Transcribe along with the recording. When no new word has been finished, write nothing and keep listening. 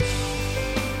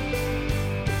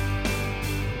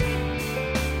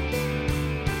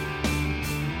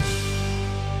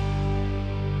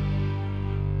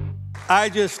I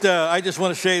just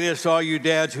want to say this to all you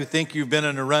dads who think you've been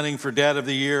in the running for Dad of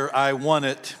the Year. I won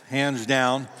it, hands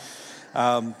down.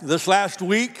 This last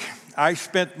week, I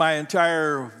spent my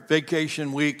entire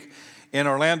vacation week in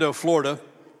Orlando, Florida,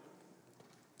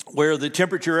 where the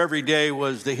temperature every day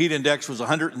the heat index was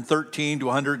 113 to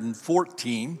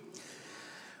 114.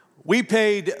 We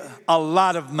paid a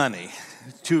lot of money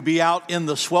to be out in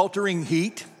the sweltering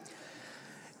heat,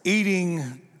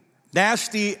 eating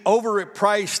nasty,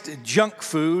 overpriced junk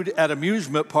food at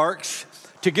amusement parks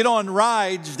to get on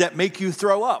rides that make you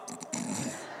throw up.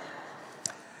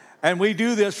 And we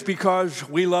do this because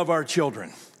we love our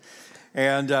children.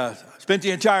 And spent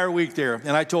the entire week there. And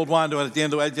I told Wando at the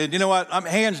end of it, I said, you know what? I'm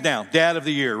hands down, Dad of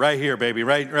the Year, right here, baby,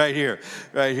 right here.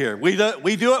 We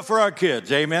do it for our kids,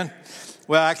 amen?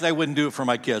 Well, actually, I wouldn't do it for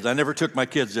my kids. I never took my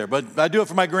kids there, but I do it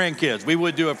for my grandkids. We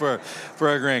would do it for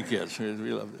our grandkids.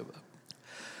 We love them.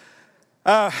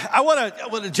 I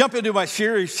want to jump into my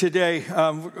series today.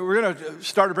 We're going to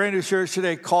start a brand new series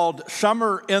today called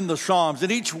Summer in the Psalms.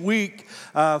 And each week,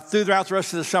 throughout the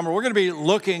rest of the summer, we're going to be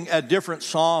looking at different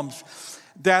Psalms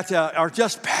that are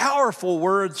just powerful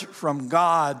words from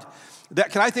God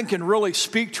that I think can really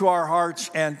speak to our hearts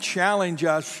and challenge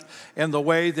us in the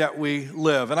way that we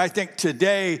live. And I think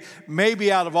today,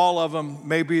 maybe out of all of them,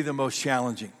 may be the most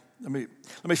challenging. Let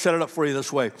me set it up for you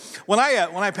this way. When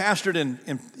I pastored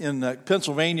in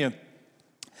Pennsylvania,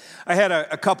 I had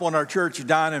a couple in our church,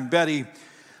 Don and Betty.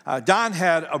 Don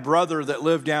had a brother that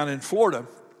lived down in Florida.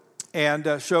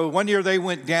 And so one year they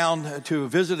went down to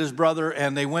visit his brother,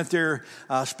 and they went there,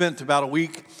 spent about a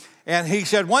week. And he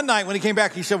said one night, when he came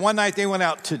back, one night they went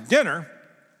out to dinner.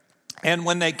 And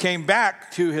when they came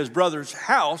back to his brother's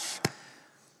house,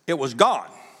 it was gone.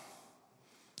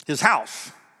 His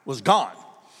house was gone.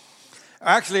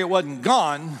 Actually, it wasn't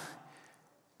gone.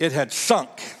 It had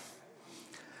sunk.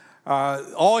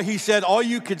 All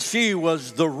you could see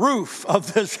was the roof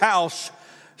of this house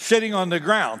sitting on the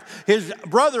ground. His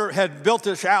brother had built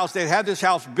this house. They had this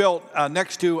house built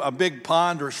next to a big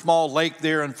pond or small lake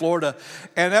there in Florida.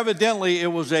 And evidently, it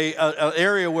was an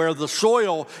area where the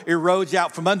soil erodes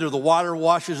out from under. The water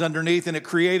washes underneath, and it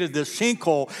created this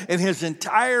sinkhole. And his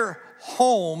entire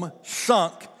home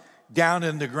sunk down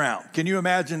in the ground. Can you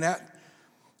imagine that?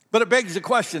 But it begs the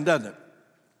question, doesn't it?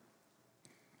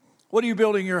 What are you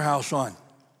building your house on?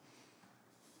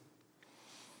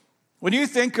 When you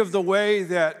think of the way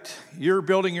that you're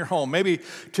building your home, maybe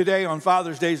today on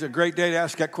Father's Day is a great day to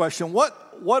ask that question.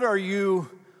 What are you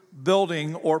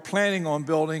building or planning on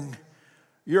building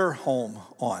your home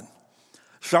on?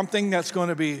 Something that's going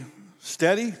to be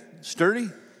steady, sturdy,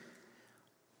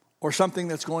 or something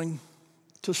that's going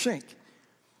to sink?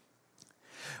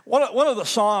 One of the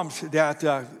Psalms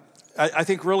that I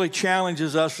think really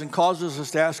challenges us and causes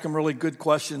us to ask them really good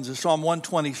questions is Psalm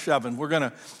 127. We're going to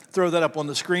throw that up on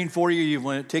the screen for you. You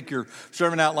want to take your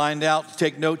sermon outlined out,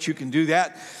 take notes, you can do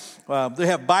that. They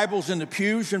have Bibles in the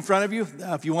pews in front of you.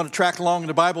 If you want to track along in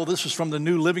the Bible, this is from the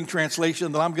New Living Translation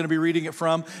that I'm going to be reading it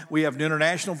from. We have an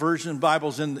international version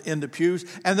Bibles in the pews,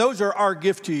 and those are our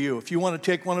gift to you. If you want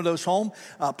to take one of those home,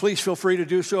 please feel free to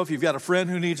do so. If you've got a friend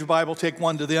who needs a Bible, take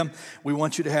one to them. We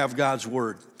want you to have God's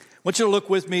Word. I want you to look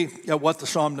with me at what the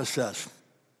psalmist says.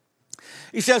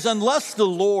 He says, unless the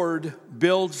Lord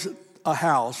builds a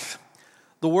house,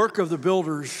 the work of the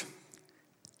builders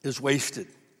is wasted.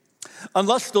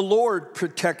 Unless the Lord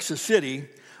protects a city,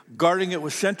 guarding it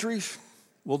with sentries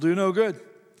will do no good.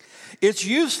 It's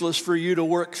useless for you to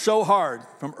work so hard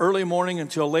from early morning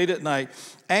until late at night,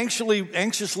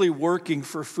 anxiously working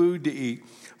for food to eat.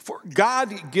 For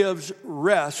God gives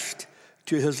rest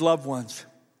to his loved ones.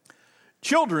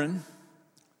 Children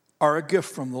are a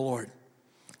gift from the Lord.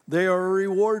 They are a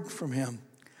reward from him.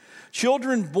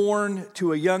 Children born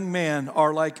to a young man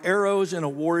are like arrows in a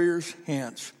warrior's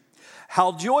hands.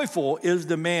 How joyful is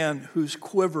the man whose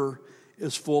quiver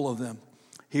is full of them.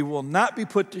 He will not be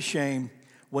put to shame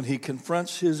when he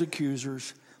confronts his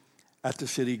accusers at the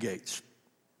city gates.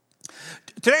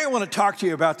 Today I want to talk to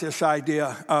you about this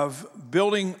idea of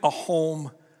building a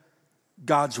home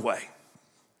God's way.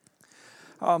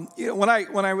 When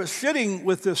I was sitting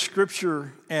with this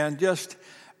scripture and just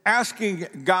asking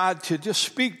God to just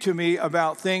speak to me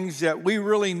about things that we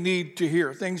really need to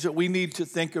hear, things that we need to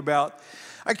think about,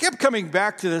 I kept coming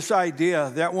back to this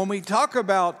idea that when we talk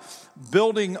about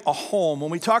building a home, when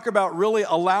we talk about really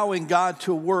allowing God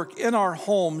to work in our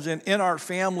homes and in our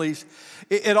families,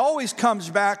 it always comes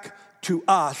back to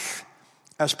us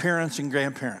as parents and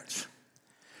grandparents.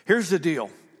 Here's the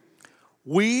deal.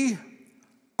 We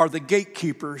are the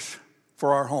gatekeepers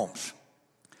for our homes.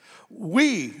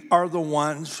 We are the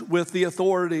ones with the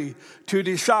authority to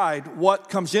decide what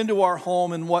comes into our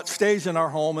home and what stays in our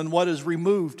home and what is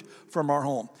removed from our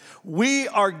home. We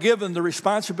are given the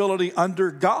responsibility under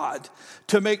God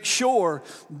to make sure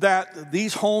that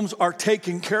these homes are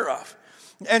taken care of.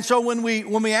 And so when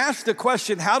we ask the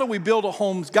question, how do we build a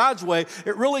home God's way,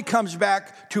 it really comes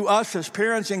back to us as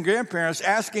parents and grandparents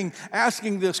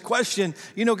asking this question,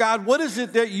 God, what is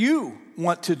it that you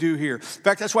want to do here? In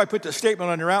fact, that's why I put the statement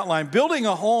on your outline. Building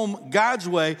a home God's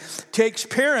way takes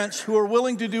parents who are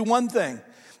willing to do one thing,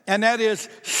 and that is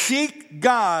seek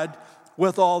God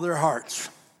with all their hearts.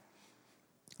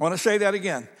 I want to say that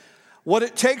again. What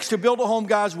it takes to build a home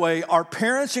God's way are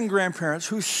parents and grandparents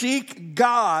who seek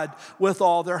God with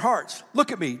all their hearts.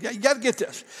 Look at me. You got to get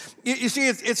this. You see,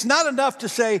 it's not enough to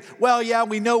say, well, yeah,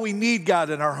 we know we need God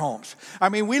in our homes. I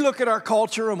mean, we look at our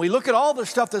culture and we look at all the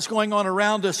stuff that's going on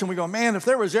around us and we go, man, if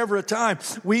there was ever a time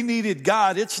we needed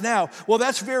God, it's now. Well,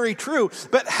 that's very true.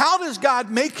 But how does God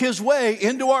make his way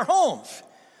into our homes?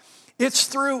 It's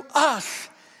through us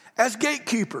as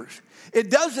gatekeepers. It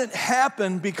doesn't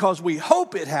happen because we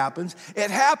hope it happens.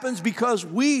 It happens because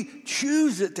we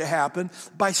choose it to happen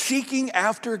by seeking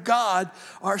after God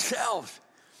ourselves.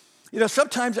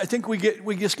 Sometimes I think we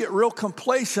just get real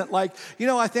complacent. Like,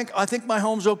 I think my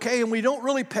home's okay, and we don't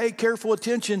really pay careful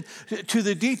attention to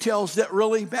the details that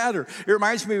really matter. It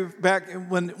reminds me back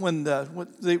when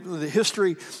the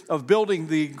history of building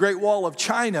the Great Wall of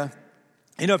China.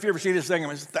 If you ever see this thing,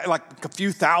 it's like a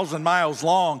few thousand miles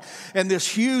long, and this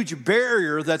huge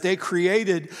barrier that they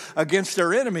created against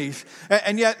their enemies.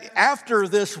 And yet, after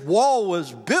this wall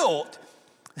was built,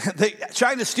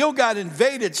 China still got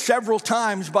invaded several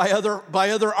times by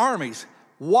other armies.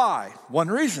 Why? One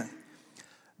reason.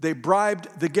 They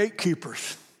bribed the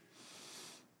gatekeepers.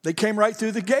 They came right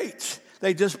through the gates.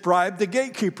 They just bribed the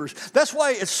gatekeepers. That's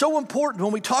why it's so important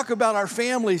when we talk about our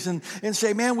families and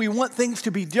say, man, we want things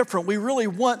to be different. We really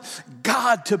want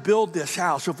God to build this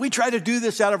house. If we try to do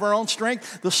this out of our own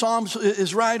strength, the Psalms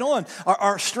is right on.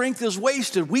 Our strength is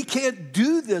wasted. We can't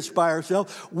do this by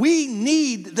ourselves. We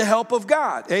need the help of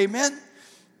God. Amen?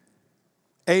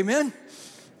 Amen?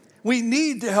 We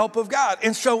need the help of God.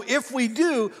 And so if we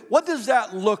do, what does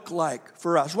that look like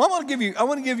for us? Well, I want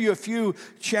to give you a few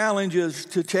challenges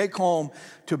to take home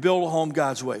to build a home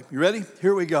God's way. You ready?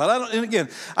 Here we go.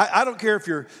 I don't care if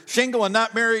you're single and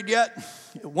not married yet.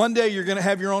 One day you're going to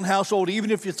have your own household.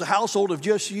 Even if it's a household of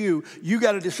just you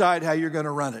got to decide how you're going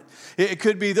to run it. It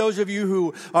could be those of you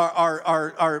who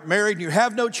are married and you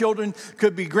have no children.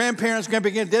 Could be grandparents.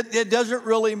 It doesn't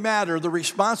really matter. The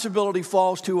responsibility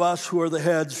falls to us who are the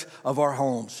heads of our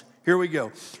homes. Here we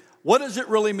go. What does it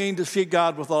really mean to seek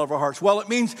God with all of our hearts? Well, it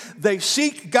means they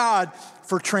seek God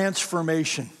for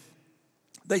transformation.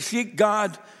 They seek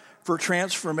God for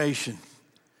transformation.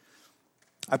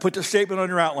 I put the statement on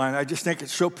your outline. I just think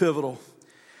it's so pivotal.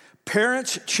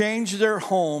 Parents change their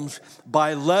homes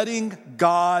by letting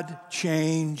God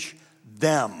change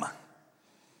them.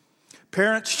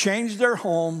 Parents change their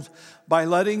homes by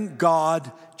letting God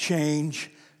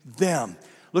change them.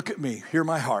 Look at me. Hear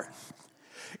my heart.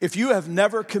 If you have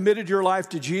never committed your life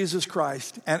to Jesus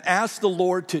Christ and asked the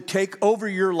Lord to take over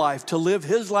your life, to live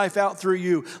his life out through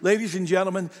you, ladies and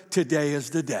gentlemen, today is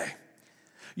the day.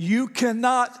 You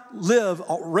cannot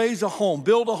raise a home,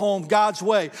 build a home God's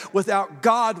way without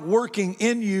God working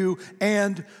in you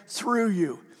and through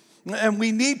you. And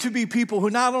we need to be people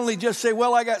who not only just say,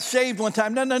 well, I got saved one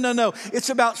time. No. It's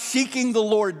about seeking the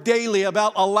Lord daily,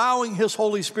 about allowing his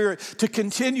Holy Spirit to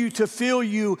continue to fill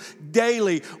you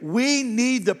daily. We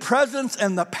need the presence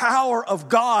and the power of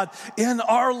God in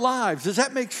our lives. Does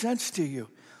that make sense to you?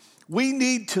 We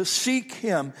need to seek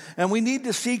him, and we need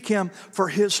to seek him for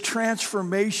his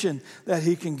transformation that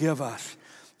he can give us.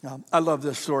 I love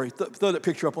this story. Throw that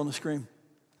picture up on the screen.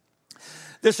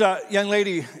 This young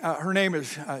lady, her name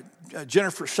is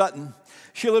Jennifer Sutton.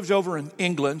 She lives over in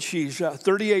England. She's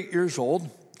 38 years old,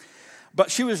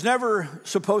 but she was never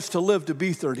supposed to live to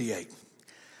be 38.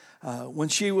 When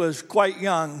she was quite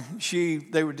young,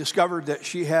 they discovered that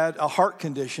she had a heart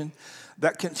condition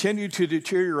that continued to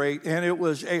deteriorate, and it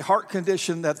was a heart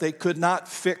condition that they could not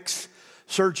fix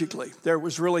surgically. There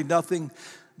was really nothing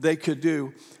they could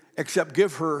do except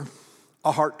give her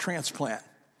a heart transplant.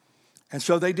 And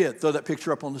so they did. Throw that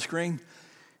picture up on the screen.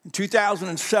 In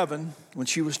 2007, when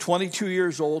she was 22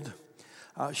 years old,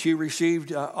 she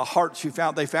received a heart.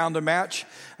 They found a match,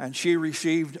 and she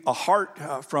received a heart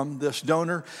from this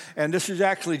donor. And this is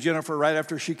actually Jennifer right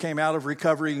after she came out of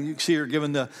recovery. You can see her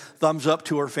giving the thumbs up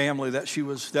to her family that she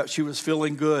was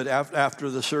feeling good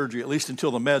after the surgery, at least until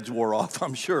the meds wore off,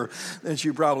 I'm sure. And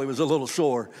she probably was a little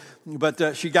sore.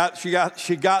 But she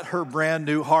got her brand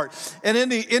new heart. And in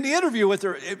the interview with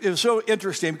her, it was so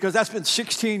interesting because that's been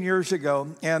 16 years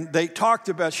ago, and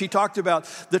she talked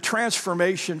about the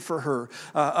transformation for her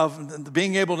of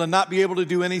being able to not be able to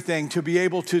do anything to be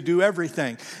able to do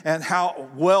everything, and how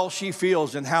well she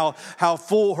feels and how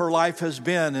full her life has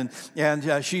been,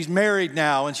 and she's married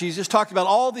now, and she's just talked about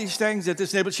all these things at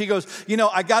this day. But she goes,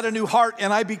 I got a new heart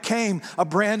and I became a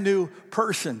brand new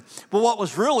person. But what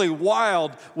was really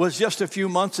wild was just a few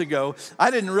months ago,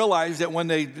 I didn't realize that when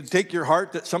they take your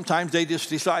heart that sometimes they just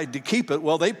decide to keep it.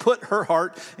 Well, they put her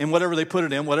heart in whatever they put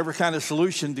it in, whatever kind of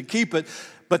solution to keep it.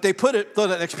 But they put it, throw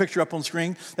that next picture up on the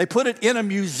screen, they put it in a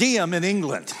museum in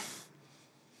England.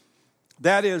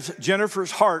 That is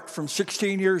Jennifer's heart from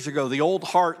 16 years ago, the old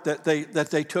heart that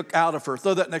they took out of her.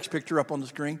 Throw that next picture up on the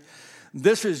screen.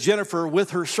 This is Jennifer with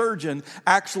her surgeon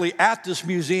actually at this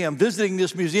museum, visiting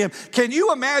this museum. Can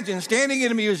you imagine standing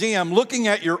in a museum looking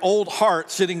at your old heart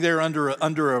sitting there under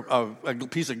a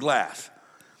piece of glass?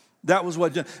 That was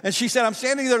what, and she said, I'm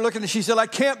standing there looking, and she said, I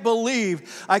can't believe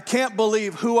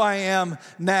who I am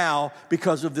now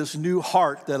because of this new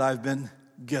heart that I've been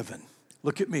given.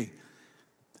 Look at me.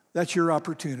 That's your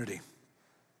opportunity.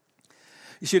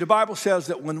 You see, the Bible says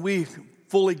that when we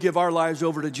fully give our lives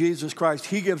over to Jesus Christ,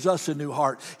 He gives us a new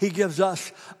heart. He gives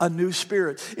us a new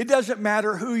spirit. It doesn't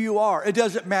matter who you are. It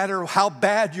doesn't matter how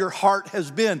bad your heart has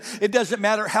been. It doesn't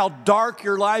matter how dark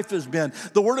your life has been.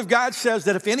 The Word of God says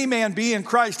that if any man be in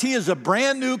Christ, he is a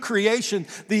brand new creation.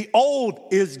 The old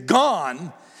is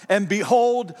gone, and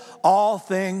behold, all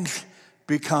things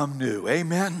become new.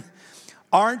 Amen.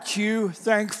 Aren't you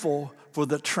thankful for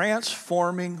the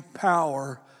transforming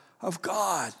power of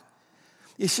God?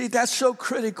 You see, that's so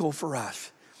critical for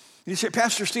us. You say,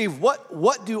 Pastor Steve,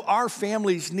 what do our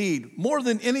families need more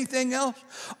than anything else?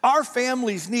 Our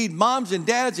families need moms and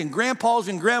dads and grandpas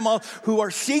and grandmas who are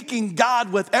seeking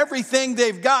God with everything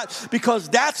they've got, because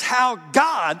that's how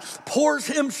God pours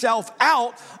Himself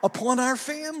out upon our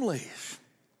families.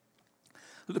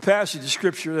 The passage of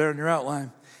Scripture there in your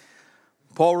outline,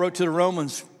 Paul wrote to the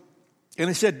Romans, and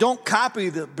he said, don't copy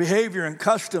the behavior and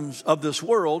customs of this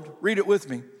world. Read it with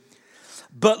me.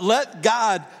 But let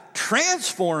God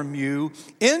transform you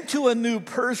into a new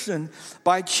person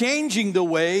by changing the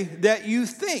way that you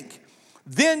think.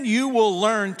 Then you will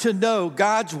learn to know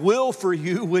God's will for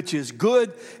you, which is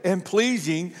good and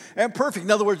pleasing and perfect.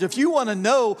 In other words, if you want to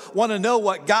know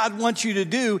what God wants you to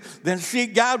do, then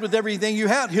seek God with everything you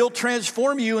have. He'll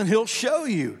transform you and He'll show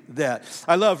you that.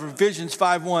 I love Ephesians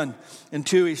 5:1 and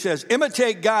 2. He says,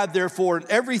 imitate God, therefore, in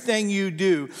everything you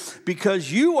do,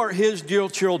 because you are His dear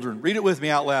children. Read it with me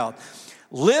out loud.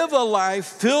 Live a life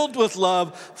filled with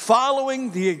love,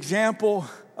 following the example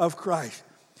of Christ.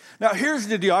 Now, here's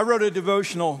the deal. I wrote a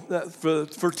devotional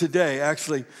for today,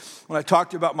 actually, when I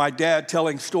talked about my dad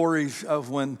telling stories of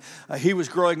when he was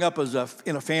growing up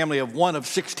in a family of one of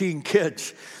 16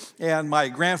 kids, and my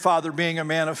grandfather being a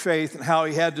man of faith and how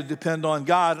he had to depend on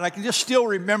God. And I can just still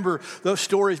remember those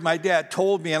stories my dad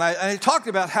told me. And I talked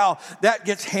about how that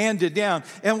gets handed down.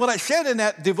 And what I said in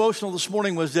that devotional this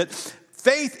morning was that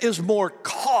faith is more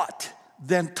caught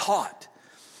than taught.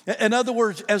 In other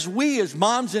words, as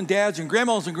moms and dads and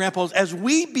grandmas and grandpas, as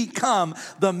we become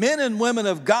the men and women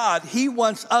of God He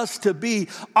wants us to be,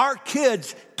 our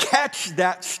kids catch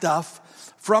that stuff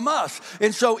from us.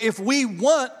 And so if we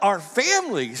want our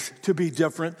families to be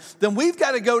different, then we've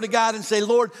got to go to God and say,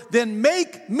 Lord, then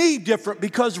make me different,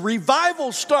 because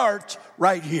revival starts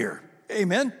right here.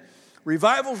 Amen?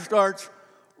 Revival starts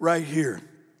right here.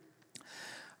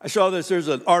 I saw this. There's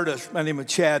an artist by the name of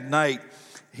Chad Knight.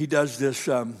 He does this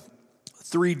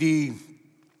 3D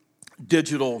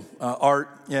digital art.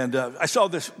 And I saw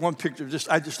this one picture.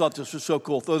 I just thought this was so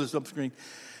cool. Throw this up screen.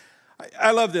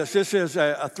 I love this. This is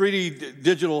a 3D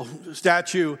digital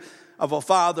statue of a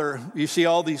father. You see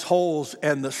all these holes,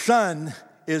 and the son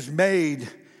is made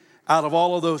out of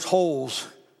all of those holes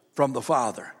from the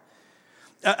father.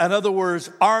 In other words,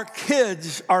 our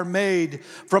kids are made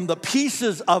from the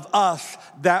pieces of us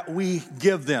that we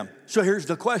give them. So here's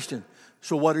the question.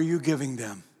 So what are you giving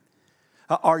them?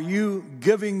 Are you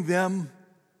giving them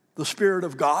the Spirit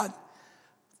of God?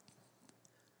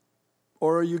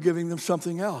 Or are you giving them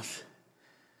something else?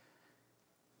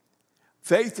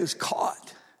 Faith is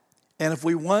caught. And if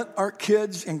we want our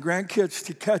kids and grandkids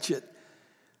to catch it,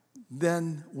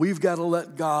 then we've got to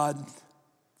let God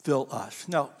fill us.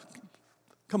 Now,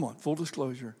 come on, full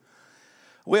disclosure.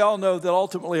 We all know that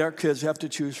ultimately our kids have to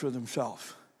choose for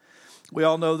themselves. We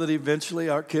all know that eventually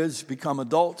our kids become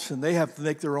adults and they have to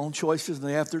make their own choices and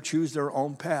they have to choose their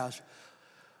own paths.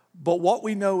 But what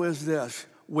we know is this: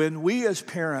 when we as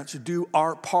parents do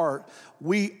our part,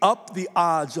 we up the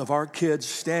odds of our kids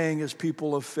staying as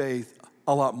people of faith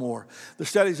a lot more. The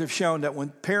studies have shown that when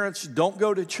parents don't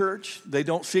go to church, they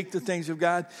don't seek the things of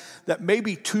God, that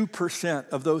maybe 2%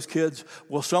 of those kids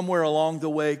will somewhere along the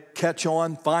way catch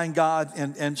on, find God,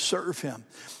 and serve him.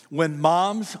 When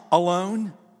moms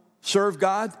alone serve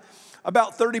God,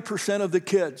 about 30% of the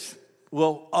kids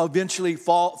will eventually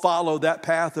follow that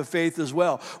path of faith as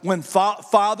well. When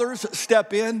fathers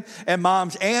step in and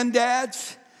moms and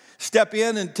dads step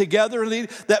in and together lead,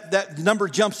 that number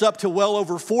jumps up to well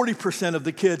over 40% of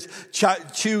the kids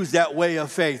choose that way of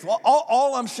faith. Well,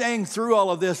 all I'm saying through all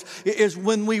of this is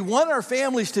when we want our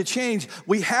families to change,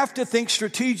 we have to think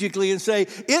strategically and say,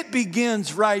 it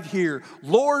begins right here.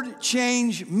 Lord,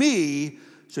 change me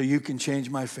so you can change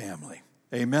my family.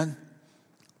 Amen.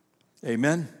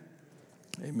 Amen.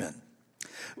 Amen.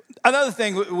 Another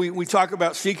thing we talk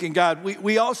about seeking God,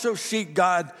 we also seek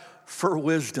God for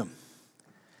wisdom.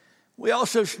 We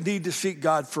also need to seek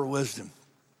God for wisdom.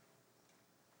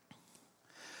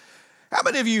 How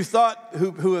many of you thought,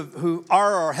 who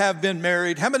are or have been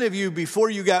married, how many of you before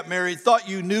you got married thought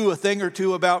you knew a thing or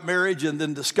two about marriage and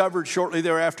then discovered shortly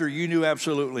thereafter you knew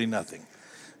absolutely nothing?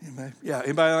 Anybody? Yeah,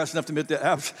 anybody honest enough to admit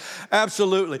that?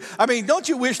 Absolutely. I mean, don't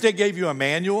you wish they gave you a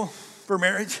manual for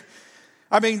marriage?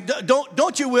 I mean,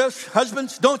 don't you wish,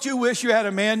 husbands, don't you wish you had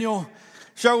a manual?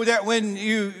 So that when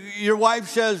your wife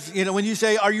says, when you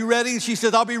say, are you ready? She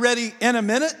says, I'll be ready in a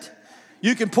minute.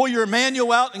 You can pull your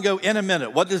manual out and go, in a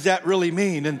minute. What does that really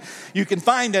mean? And you can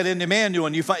find that in the manual,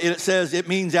 and it says it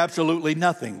means absolutely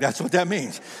nothing. That's what that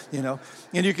means,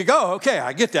 And you could go, okay,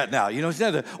 I get that now.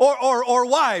 Or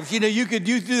wives, you could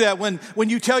do that when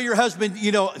you tell your husband,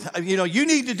 you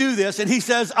need to do this, and he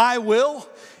says, I will.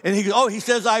 And he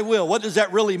says, I will. What does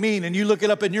that really mean? And you look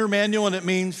it up in your manual, and it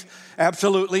means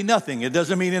absolutely nothing. It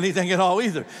doesn't mean anything at all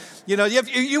either.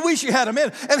 You wish you had them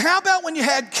in. And how about when you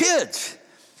had kids?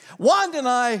 Wanda and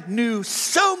I knew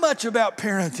so much about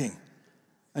parenting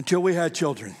until we had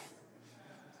children.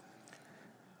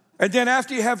 And then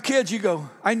after you have kids, you go,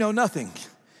 I know nothing.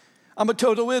 I'm a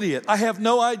total idiot. I have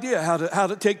no idea how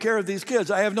to take care of these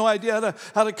kids. I have no idea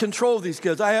how to control these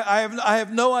kids. I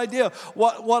have no idea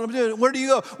what I'm doing. Where do you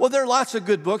go? Well, there are lots of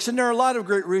good books and there are a lot of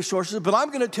great resources, but I'm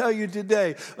going to tell you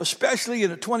today, especially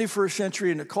in the 21st century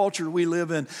and the culture we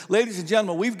live in, ladies and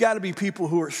gentlemen, we've got to be people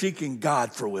who are seeking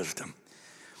God for wisdom.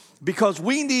 Because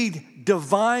we need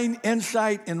divine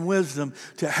insight and wisdom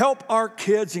to help our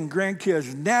kids and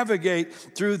grandkids navigate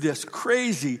through this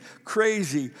crazy,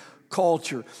 crazy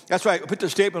culture. That's why I put the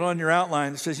statement on your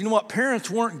outline. It says, you know what? Parents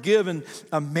weren't given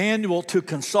a manual to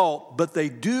consult, but they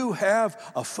do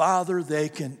have a father they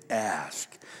can ask.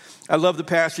 I love the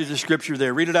passage of scripture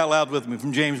there. Read it out loud with me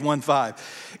from James 1:5.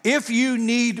 If you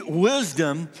need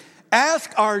wisdom,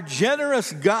 ask our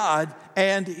generous God,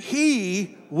 and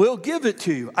he will give it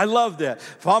to you. I love that.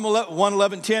 Psalm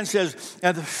 111:10 says,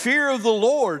 and the fear of the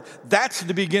Lord, that's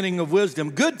the beginning of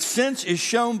wisdom. Good sense is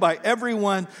shown by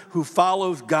everyone who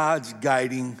follows God's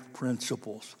guiding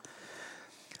principles.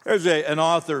 There's an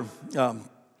author,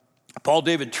 Paul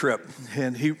David Tripp,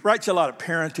 and he writes a lot of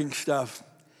parenting stuff.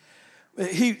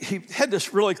 He had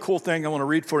this really cool thing I want to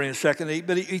read for you in a second,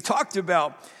 but he talked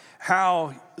about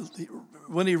how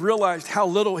when he realized how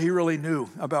little he really knew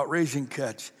about raising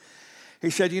kids. He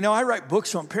said, I write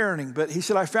books on parenting, but he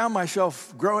said, I found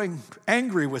myself growing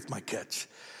angry with my kids.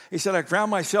 He said, I found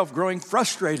myself growing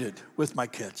frustrated with my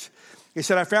kids. He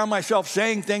said, I found myself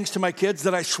saying things to my kids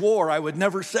that I swore I would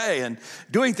never say and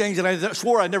doing things that I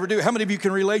swore I'd never do. How many of you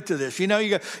can relate to this?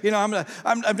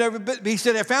 I've never been, he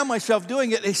said, I found myself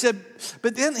doing it. He said,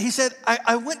 but then he said,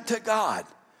 I went to God.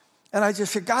 And I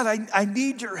just said, God, I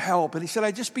need your help. And he said,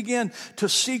 I just began to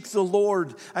seek the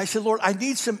Lord. I said, Lord, I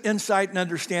need some insight and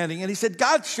understanding. And he said,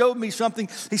 God showed me something.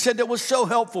 He said, that was so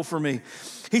helpful for me.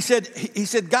 He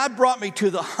said, God brought me to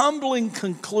the humbling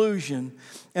conclusion.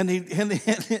 And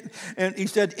he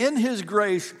said, in his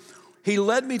grace, he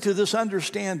led me to this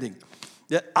understanding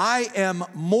that I am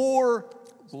more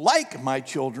like my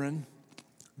children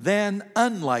than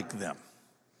unlike them.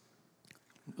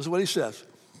 This is what he says.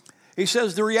 He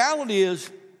says, the reality is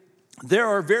there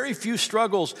are very few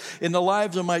struggles in the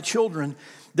lives of my children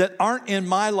that aren't in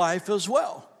my life as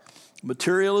well.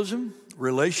 Materialism,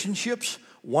 relationships,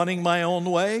 wanting my own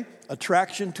way,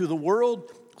 attraction to the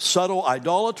world, subtle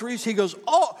idolatries. He goes,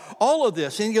 all of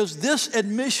this. And he goes, this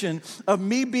admission of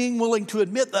me being willing to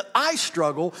admit that I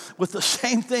struggle with the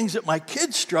same things that my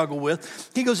kids struggle with.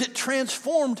 He goes, it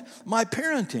transformed my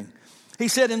parenting. He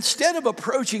said, instead of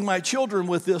approaching my children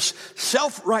with this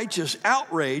self-righteous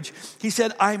outrage, he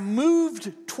said, I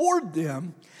moved toward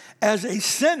them as a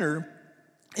sinner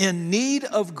in need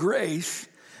of grace,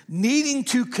 needing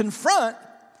to confront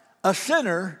a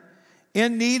sinner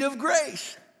in need of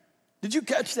grace. Did you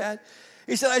catch that?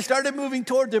 He said, I started moving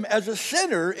toward them as a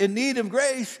sinner in need of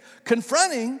grace,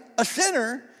 confronting a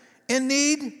sinner in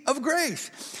need of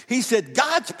grace. He said,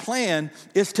 God's plan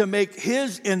is to make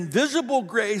his invisible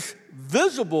grace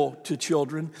visible to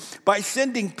children by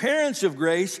sending parents of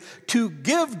grace to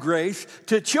give grace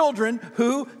to children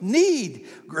who need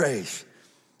grace.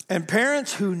 And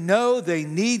parents who know they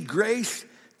need grace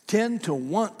tend to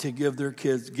want to give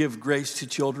grace to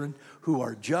children who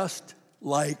are just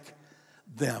like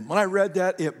them. When I read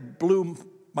that, it blew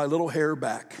my little hair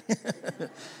back.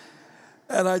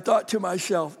 And I thought to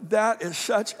myself, that is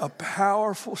such a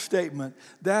powerful statement.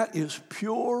 That is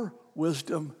pure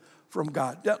wisdom from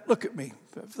God. Now, look at me.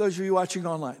 For those of you watching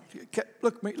online,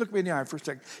 look me in the eye for a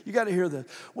second. You got to hear this.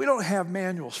 We don't have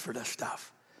manuals for this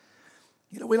stuff.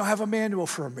 We don't have a manual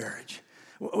for a marriage.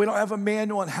 We don't have a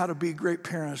manual on how to be great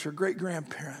parents or great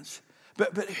grandparents.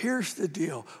 But here's the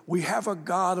deal. We have a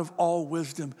God of all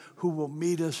wisdom who will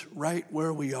meet us right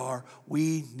where we are.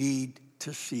 We need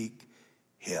to seek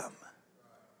him.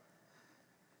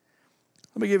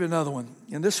 Let me give you another one.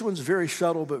 And this one's very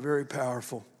subtle but very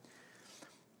powerful.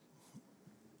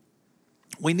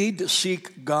 We need to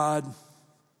seek God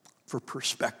for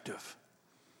perspective.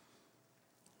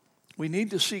 We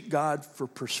need to seek God for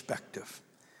perspective.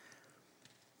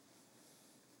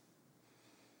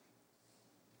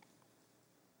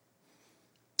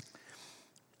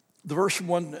 The verse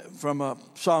one from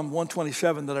Psalm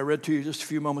 127 that I read to you just a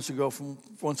few moments ago from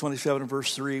 127 and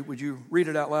verse 3, would you read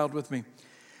it out loud with me?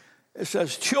 It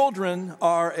says, children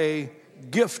are a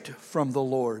gift from the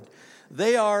Lord.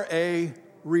 They are a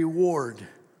reward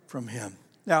from him.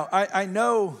 Now, I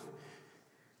know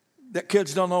that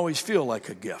kids don't always feel like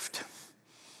a gift.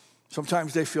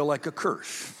 Sometimes they feel like a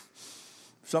curse.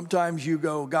 Sometimes you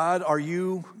go, God, are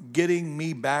you getting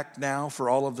me back now for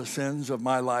all of the sins of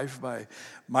my life by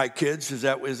my kids? Is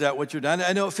that what you're doing?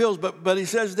 I know it feels, but he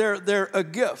says they're a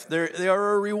gift. They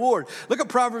are a reward. Look at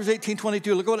Proverbs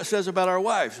 18:22. Look at what it says about our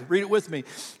wives. Read it with me.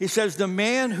 He says, the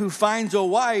man who finds a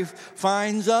wife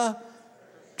finds a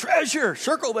treasure.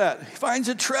 Circle that. He finds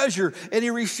a treasure and he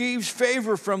receives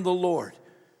favor from the Lord.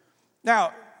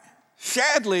 Now,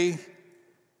 sadly,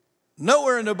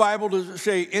 nowhere in the Bible does it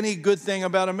say any good thing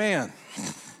about a man.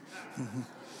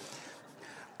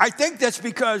 I think that's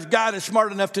because God is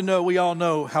smart enough to know we all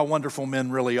know how wonderful men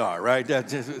really are, right?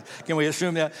 Can we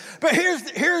assume that? But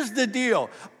here's the deal.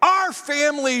 Our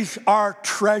families are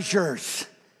treasures.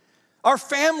 Our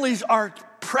families are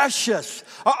precious.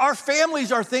 Our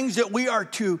families are things that we are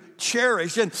to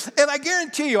cherish. And I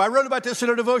guarantee you, I wrote about this in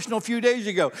a devotional a few days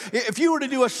ago. If you were to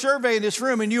do a survey in this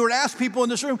room and you were to ask people in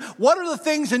this room, what are the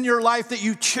things in your life that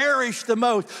you cherish the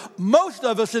most? Most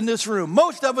of us in this room,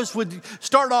 most of us would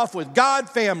start off with God,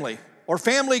 family, or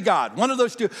family, God. One of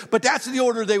those two. But that's the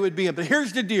order they would be in. But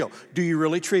here's the deal. Do you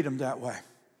really treat them that way?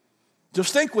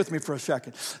 Just think with me for a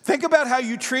second. Think about how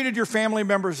you treated your family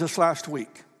members this last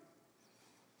week.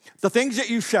 The things that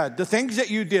you said, the things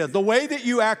that you did, the way that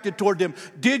you acted toward them,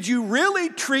 did you really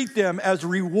treat them as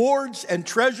rewards and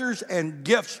treasures and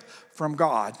gifts from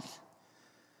God?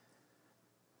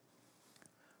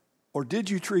 Or did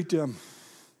you treat them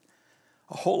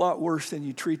a whole lot worse than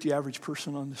you treat the average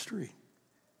person on the street?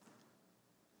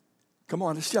 Come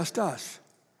on, it's just us.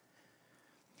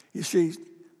 You see,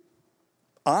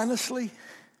 honestly,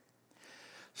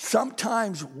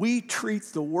 sometimes we treat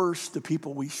the worst the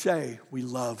people we say we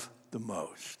love the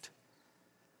most.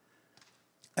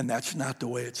 And that's not the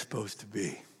way it's supposed to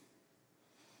be.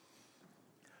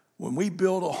 When we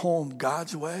build a home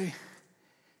God's way,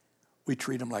 we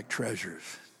treat them like treasures.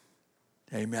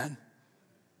 Amen?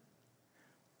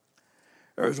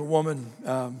 There was a woman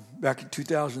back in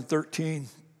 2013.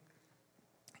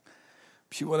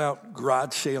 She went out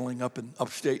garage sailing up in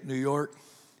upstate New York.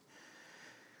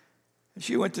 And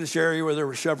she went to this area where there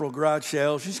were several garage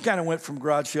sales. She just kind of went from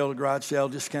garage sale to garage sale,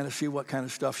 just kind of see what kind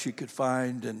of stuff she could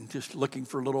find and just looking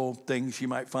for little things she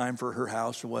might find for her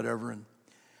house or whatever. And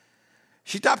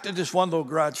she stopped at this one little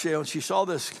garage sale and she saw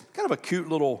this kind of a cute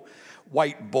little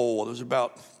white bowl. It was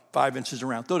about 5 inches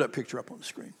around. Throw that picture up on the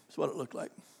screen. That's what it looked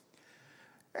like.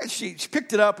 And she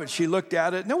picked it up and she looked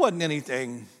at it. And it wasn't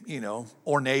anything,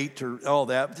 ornate or all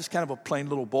that. Just kind of a plain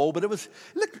little bowl. But it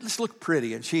just looked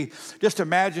pretty. And she just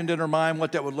imagined in her mind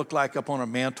what that would look like up on a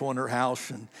mantle in her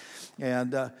house.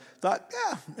 And thought,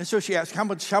 yeah. And so she asked, how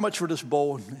much for this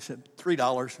bowl? And they said,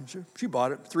 $3. And so she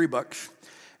bought it, $3.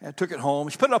 and took it home.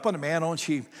 She put it up on the mantle, and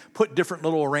she put different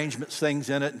little arrangements, things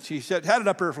in it. And she said, had it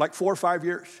up there for like 4 or 5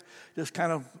 years, just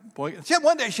kind of, boy. And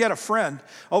one day she had a friend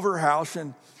over her house,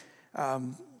 and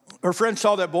her friend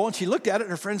saw that bowl, and she looked at it,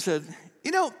 and her friend said,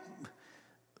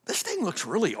 this thing looks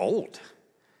really old.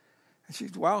 And she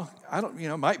said, well, I don't,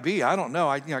 it might be. I don't know.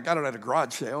 I got it at a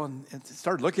garage sale and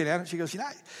started looking at it. She goes,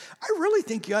 I really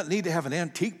think you need to have an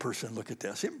antique person look at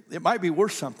this. It might be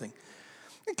worth something.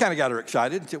 It kind of got her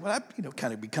excited and said, well, that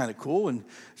kind of be kind of cool. And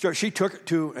so she took it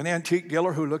to an antique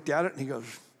dealer who looked at it, and he goes,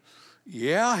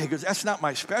 yeah. He goes, that's not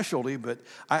my specialty, but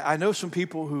I know some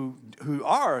people who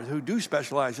do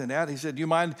specialize in that. He said, do you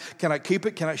mind? Can I keep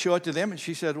it? Can I show it to them? And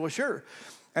she said, well, sure.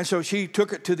 And so she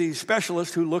took it to these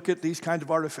specialists who look at these kinds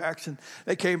of artifacts, and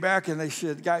they came back and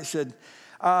the guy said,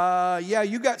 yeah,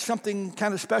 you got something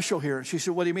kind of special here. And she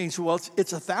said, what do you mean? So, well,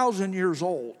 it's 1,000 years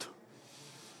old.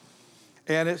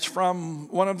 And it's from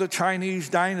one of the Chinese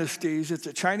dynasties. It's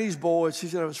a Chinese bowl. She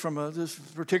said it was from this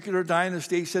particular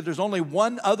dynasty. He said there's only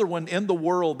one other one in the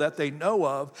world that they know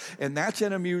of, and that's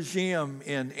in a museum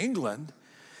in England.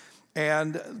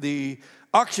 And the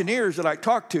auctioneers that I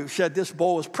talked to said this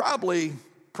bowl is probably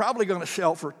going to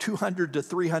sell for $200,000 to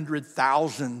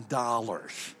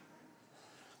 $300,000.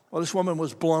 Well, this woman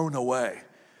was blown away.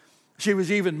 She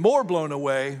was even more blown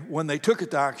away when they took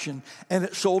it to auction, and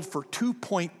it sold for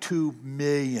 $2.2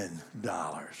 million.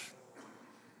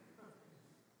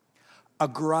 A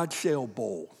garage sale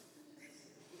bowl.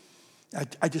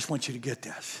 I just want you to get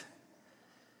this.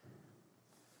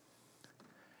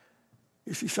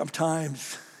 You see,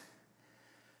 sometimes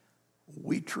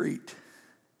we treat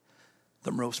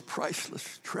the most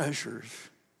priceless treasures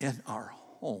in our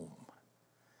home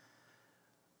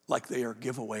like they are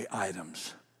giveaway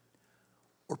items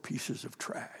or pieces of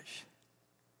trash.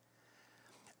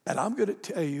 And I'm going to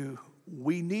tell you,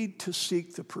 we need to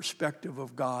seek the perspective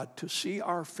of God to see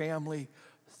our family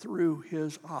through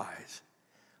his eyes.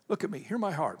 Look at me. Hear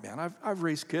my heart, man. I've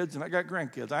raised kids and I got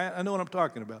grandkids. I know what I'm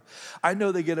talking about. I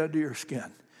know they get under your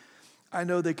skin. I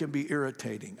know they can be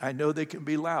irritating. I know they can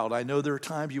be loud. I know there are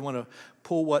times you want to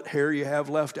pull what hair you have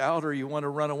left out or you want to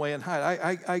run away and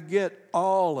hide. I get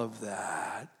all of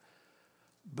that.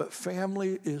 But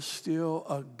family is still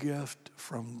a gift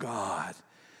from God.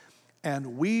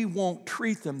 And we won't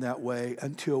treat them that way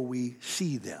until we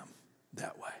see them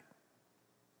that way.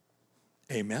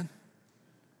 Amen?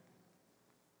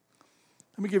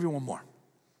 Let me give you one more.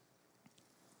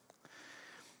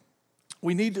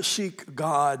 We need to seek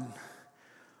God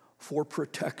for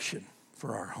protection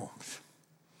for our homes.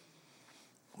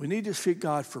 We need to seek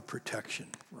God for protection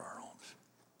for our homes.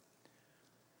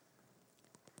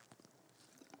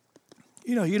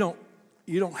 You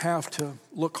don't have to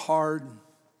look hard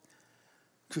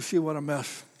to see what a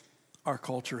mess our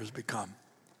culture has become.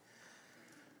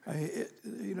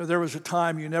 There was a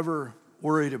time you never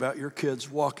worried about your kids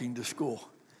walking to school.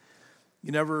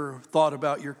 You never thought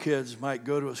about your kids might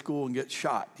go to a school and get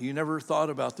shot. You never thought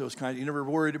about those kinds. You never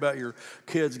worried about your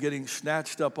kids getting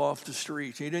snatched up off the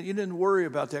streets. You didn't worry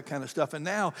about that kind of stuff. And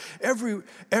now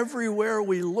everywhere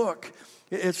we look,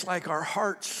 it's like our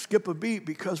hearts skip a beat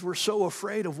because we're so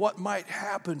afraid of what might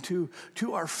happen to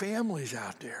our families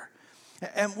out there.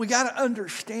 And we got to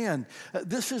understand,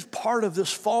 this is part of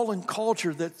this fallen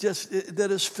culture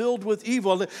that is filled with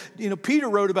evil. Peter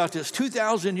wrote about this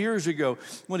 2,000 years ago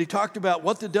when he talked about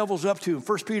what the devil's up to. In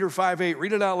 1 Peter 5:8,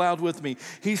 read it out loud with me.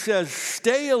 He says,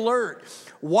 stay alert.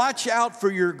 Watch out for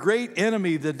your great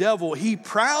enemy, the devil. He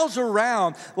prowls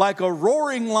around like a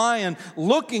roaring lion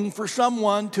looking for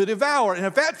someone to devour. And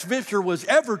if that scripture was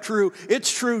ever true,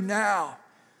 it's true now.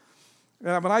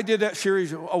 When I did that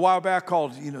series a while back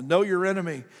called, Know Your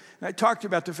Enemy, and I talked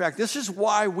about the fact this is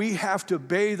why we have to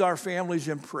bathe our families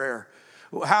in prayer.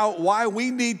 Why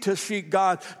we need to seek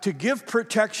God to give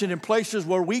protection in places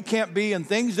where we can't be and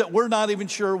things that we're not even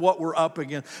sure what we're up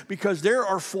against. Because there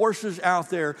are forces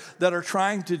out there that are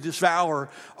trying to devour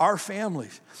our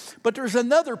families. But there's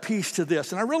another piece to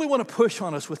this, and I really want to push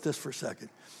on us with this for a second.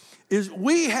 Is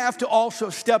we have to also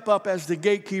step up as the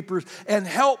gatekeepers and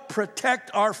help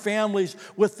protect our families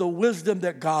with the wisdom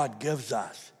that God gives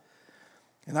us.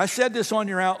 And I said this on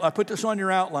I put this on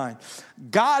your outline.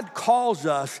 God calls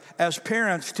us as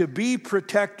parents to be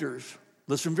protectors.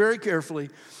 Listen very carefully.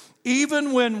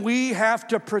 Even when we have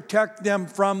to protect them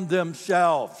from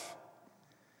themselves.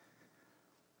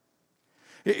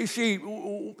 You see,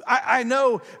 I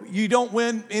know you don't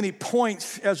win any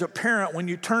points as a parent when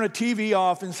you turn a TV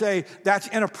off and say, that's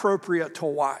inappropriate to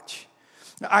watch.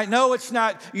 I know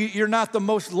you're not the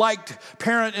most liked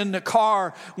parent in the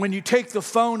car when you take the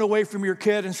phone away from your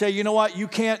kid and say, you know what, you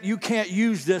can't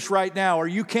use this right now, or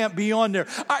you can't be on there.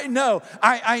 I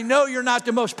know you're not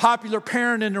the most popular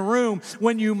parent in the room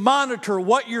when you monitor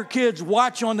what your kids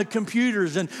watch on the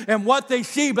computers and what they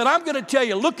see. But I'm going to tell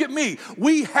you, look at me.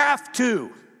 We have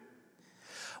to.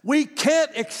 We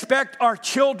can't expect our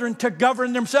children to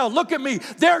govern themselves. Look at me.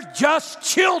 They're just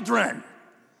children.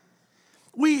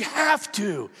 We have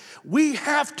to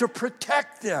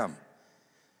protect them.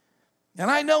 And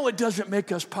I know it doesn't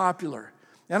make us popular.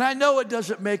 And I know it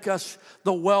doesn't make us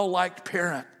the well-liked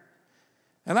parent.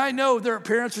 And I know there are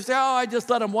parents who say, I just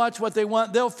let them watch what they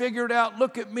want. They'll figure it out.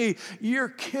 Look at me. You're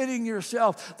kidding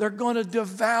yourself. They're going to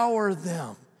devour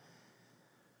them.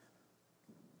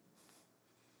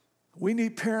 We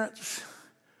need parents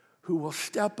who will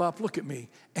step up, look at me,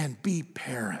 and be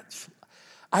parents.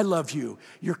 I love you.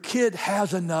 Your kid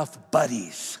has enough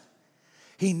buddies.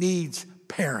 He needs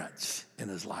parents in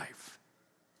his life.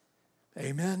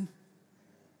 Amen?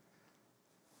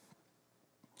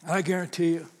 I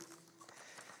guarantee you,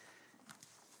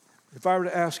 if I were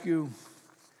to ask you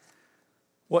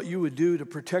what you would do to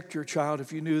protect your child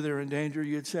if you knew they're in danger,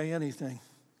 you'd say anything.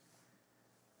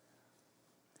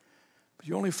 But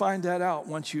you only find that out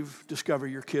once you've discovered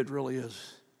your kid really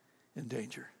is in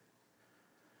danger.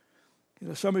 You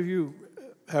know, some of you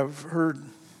have heard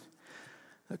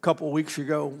a couple of weeks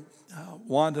ago,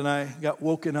 Wanda and I got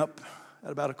woken up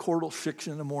at about 6:15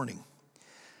 in the morning.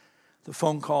 The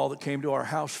phone call that came to our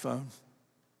house phone.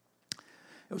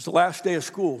 It was the last day of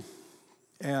school,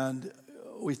 and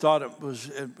we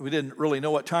didn't really know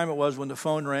what time it was when the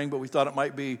phone rang, but we thought it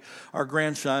might be our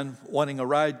grandson wanting a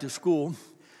ride to school.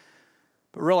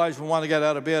 But realized when Wanda got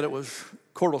out of bed, it was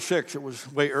 6:15. It was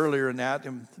way earlier than that.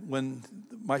 And when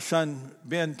my son,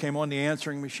 Ben, came on the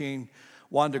answering machine,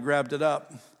 Wanda grabbed it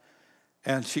up,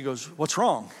 and she goes, "What's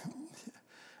wrong?"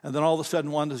 And then all of a sudden,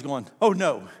 Wanda's going, "Oh,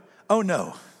 no. Oh,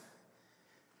 no."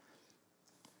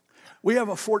 We have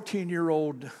a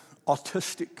 14-year-old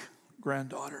autistic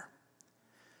granddaughter.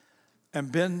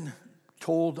 And Ben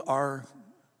told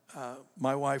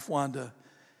my wife, Wanda,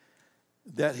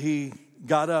 that he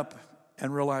got up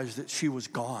and realized that she was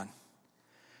gone.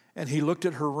 And he looked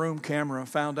at her room camera and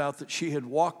found out that she had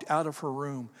walked out of her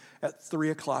room at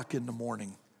 3:00 in the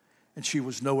morning, and she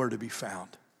was nowhere to be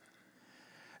found.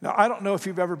 Now, I don't know if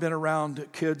you've ever been around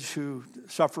kids who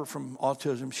suffer from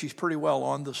autism. She's pretty well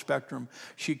on the spectrum.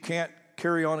 She can't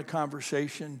carry on a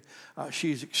conversation.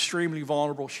 She's extremely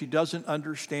vulnerable. She doesn't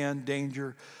understand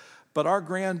danger. But our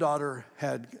granddaughter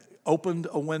had opened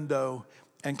a window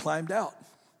and climbed out.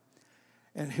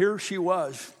 And here she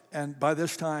was. And by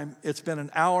this time, it's been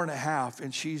an hour and a half,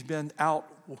 and she's been out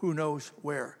who knows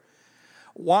where.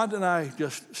 Wanda and I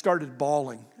just started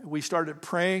bawling. We started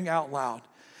praying out loud.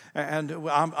 And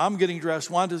I'm getting dressed.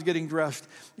 Wanda's getting dressed.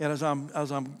 And as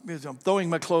I'm throwing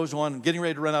my clothes on and getting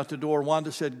ready to run out the door,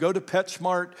 Wanda said, "Go to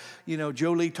PetSmart." You know,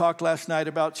 Jolie talked last night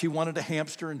about she wanted a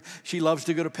hamster, and she loves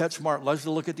to go to PetSmart, loves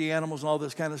to look at the animals and all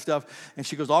this kind of stuff. And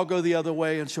she goes, "I'll go the other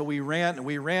way." And so we ran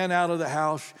out of the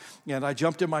house, and I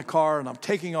jumped in my car, and I'm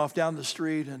taking off down the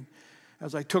street. And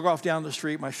as I took off down the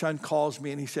street, my son calls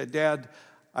me, and he said, "Dad,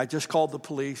 I just called the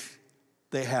police.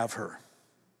 They have her."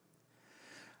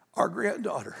 Our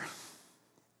granddaughter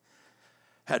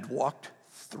had walked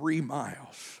 3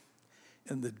 miles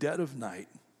in the dead of night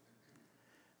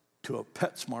to a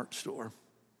PetSmart store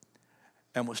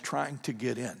and was trying to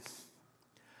get in.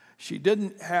 She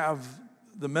didn't have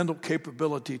the mental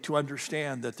capability to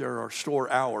understand that there are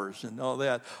store hours and all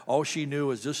that. All she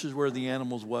knew is this is where the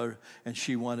animals were, and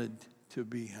she wanted to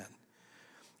be in.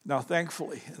 Now,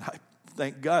 thankfully, and I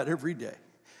thank God every day,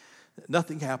 that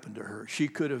nothing happened to her. She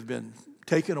could have been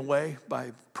taken away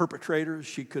by perpetrators.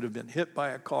 She could have been hit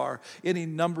by a car. Any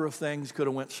number of things could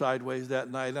have went sideways that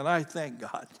night. And I thank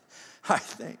God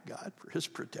for his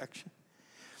protection.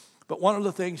 But one of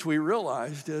the things we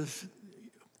realized is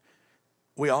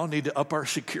we all need to up our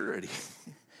security.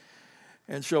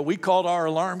 And so we called our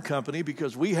alarm company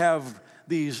because we have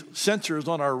these sensors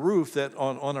on our roof that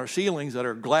on our ceilings that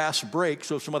are glass break.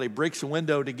 So if somebody breaks a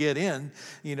window to get in,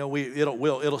 you know,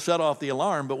 it'll set off the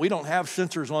alarm, but we don't have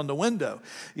sensors on the window.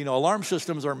 You know, alarm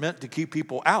systems are meant to keep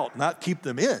people out, not keep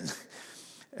them in.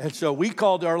 And so we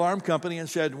called our alarm company and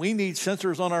said, we need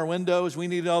sensors on our windows. We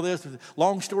need all this.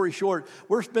 Long story short,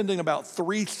 we're spending about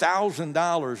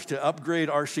 $3,000 to upgrade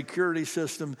our security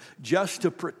system just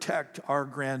to protect our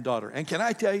granddaughter. And can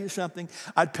I tell you something?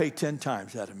 I'd pay 10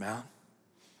 times that amount.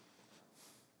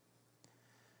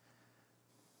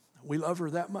 We love her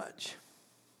that much.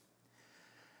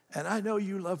 And I know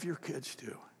you love your kids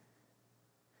too.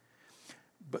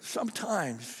 But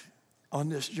sometimes on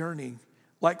this journey,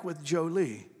 like with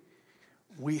Jolie,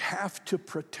 we have to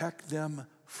protect them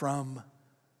from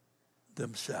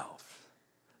themselves.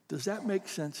 Does that make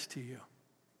sense to you?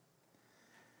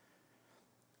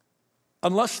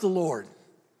 Unless the Lord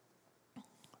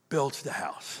builds the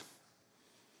house,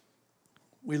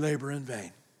 we labor in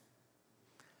vain.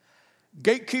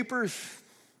 Gatekeepers,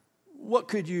 what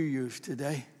could you use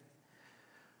today?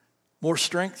 More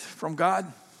strength from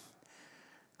God?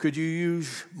 Could you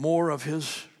use more of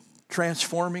His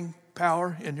transforming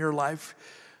power in your life?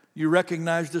 You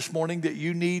recognize this morning that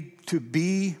you need to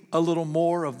be a little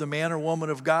more of the man or woman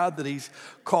of God that He's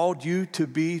called you to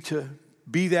be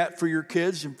that for your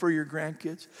kids and for your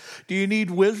grandkids. Do you need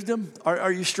wisdom?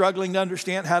 Are you struggling to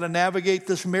understand how to navigate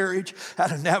this marriage, how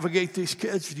to navigate these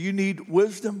kids? Do you need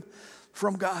wisdom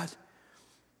from God?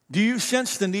 Do you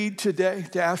sense the need today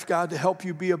to ask God to help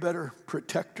you be a better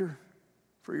protector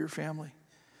for your family?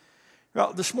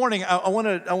 Well, this morning I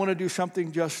want to do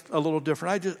something just a little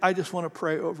different. I just want to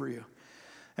pray over you.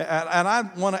 And I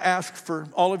want to ask for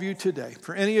all of you today,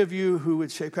 for any of you who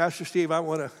would say, Pastor Steve, I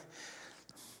want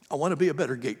to be a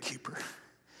better gatekeeper.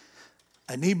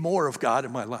 I need more of God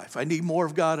in my life. I need more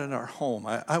of God in our home.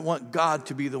 I want God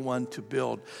to be the one to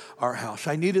build our house.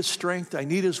 I need His strength. I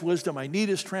need His wisdom. I need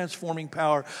His transforming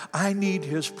power. I need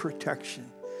His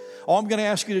protection. All I'm going to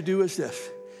ask you to do is this.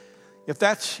 If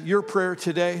that's your prayer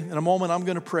today, in a moment I'm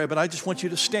going to pray, but I just want you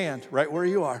to stand right where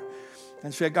you are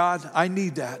and say, God, I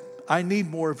need that. I need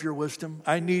more of your wisdom.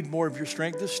 I need more of your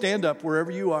strength. Just stand up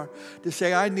wherever you are to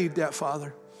say, I need that,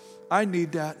 Father. I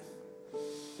need that.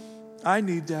 I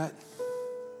need that.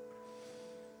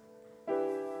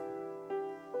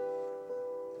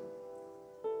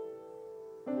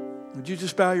 Would you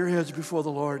just bow your heads before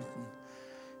the Lord?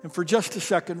 And for just a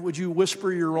second, would you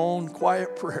whisper your own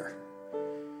quiet prayer?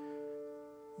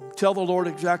 Tell the Lord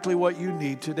exactly what you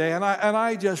need today. And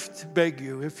I just beg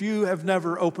you, if you have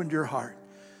never opened your heart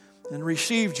and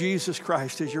received Jesus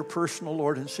Christ as your personal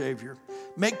Lord and Savior,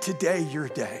 make today your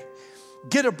day.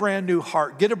 Get a brand new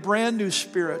heart. Get a brand new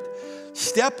spirit.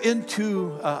 Step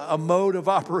into a mode of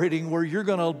operating where you're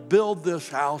going to build this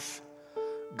house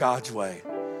God's way,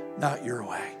 not your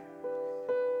way.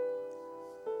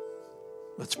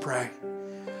 Let's pray.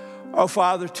 Oh,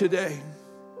 Father, today,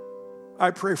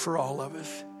 I pray for all of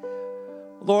us.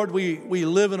 Lord, we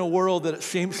live in a world that it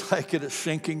seems like it is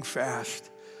sinking fast.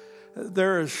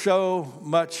 There is so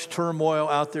much turmoil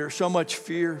out there, so much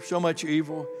fear, so much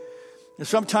evil. And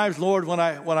sometimes, Lord, when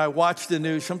I watch the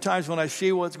news, sometimes when I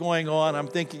see what's going on, I'm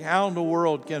thinking, how in the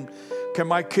world can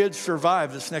my kids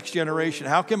survive this next generation?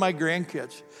 How can my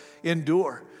grandkids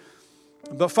endure?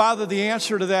 But Father, the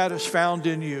answer to that is found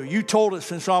in you. You told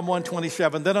us in Psalm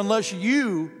 127 that unless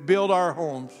you build our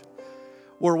homes,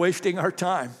 we're wasting our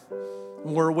time.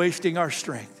 We're wasting our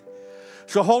strength.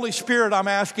 So Holy Spirit, I'm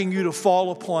asking you to fall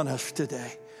upon us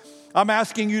today. I'm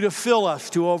asking you to fill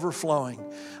us to overflowing.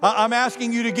 I'm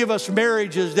asking you to give us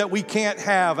marriages that we can't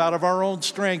have out of our own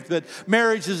strength, but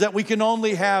marriages that we can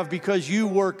only have because you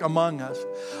work among us.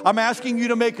 I'm asking you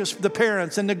to make us the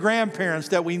parents and the grandparents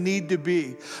that we need to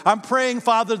be. I'm praying,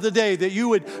 Father, today that you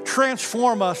would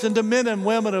transform us into men and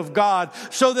women of God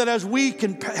so that as we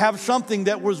can have something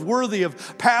that was worthy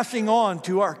of passing on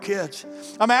to our kids.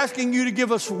 I'm asking you to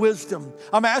give us wisdom.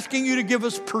 I'm asking you to give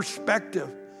us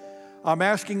perspective. I'm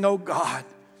asking, oh God,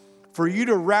 for you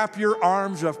to wrap your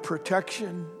arms of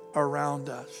protection around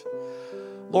us.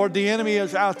 Lord, the enemy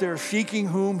is out there seeking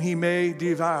whom he may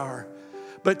devour.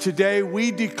 But today we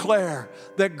declare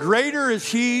that greater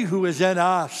is he who is in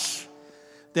us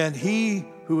than he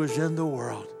who is in the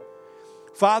world.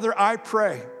 Father, I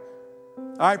pray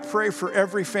for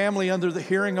every family under the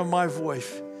hearing of my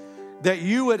voice, that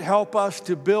you would help us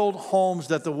to build homes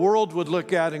that the world would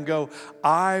look at and go,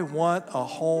 I want a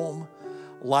home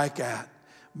like that.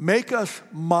 Make us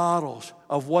models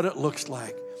of what it looks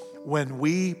like when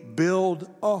we build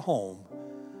a home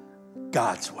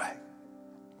God's way.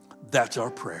 That's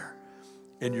our prayer.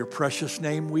 In your precious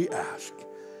name we ask.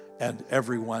 And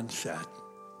everyone said,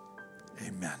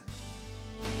 amen.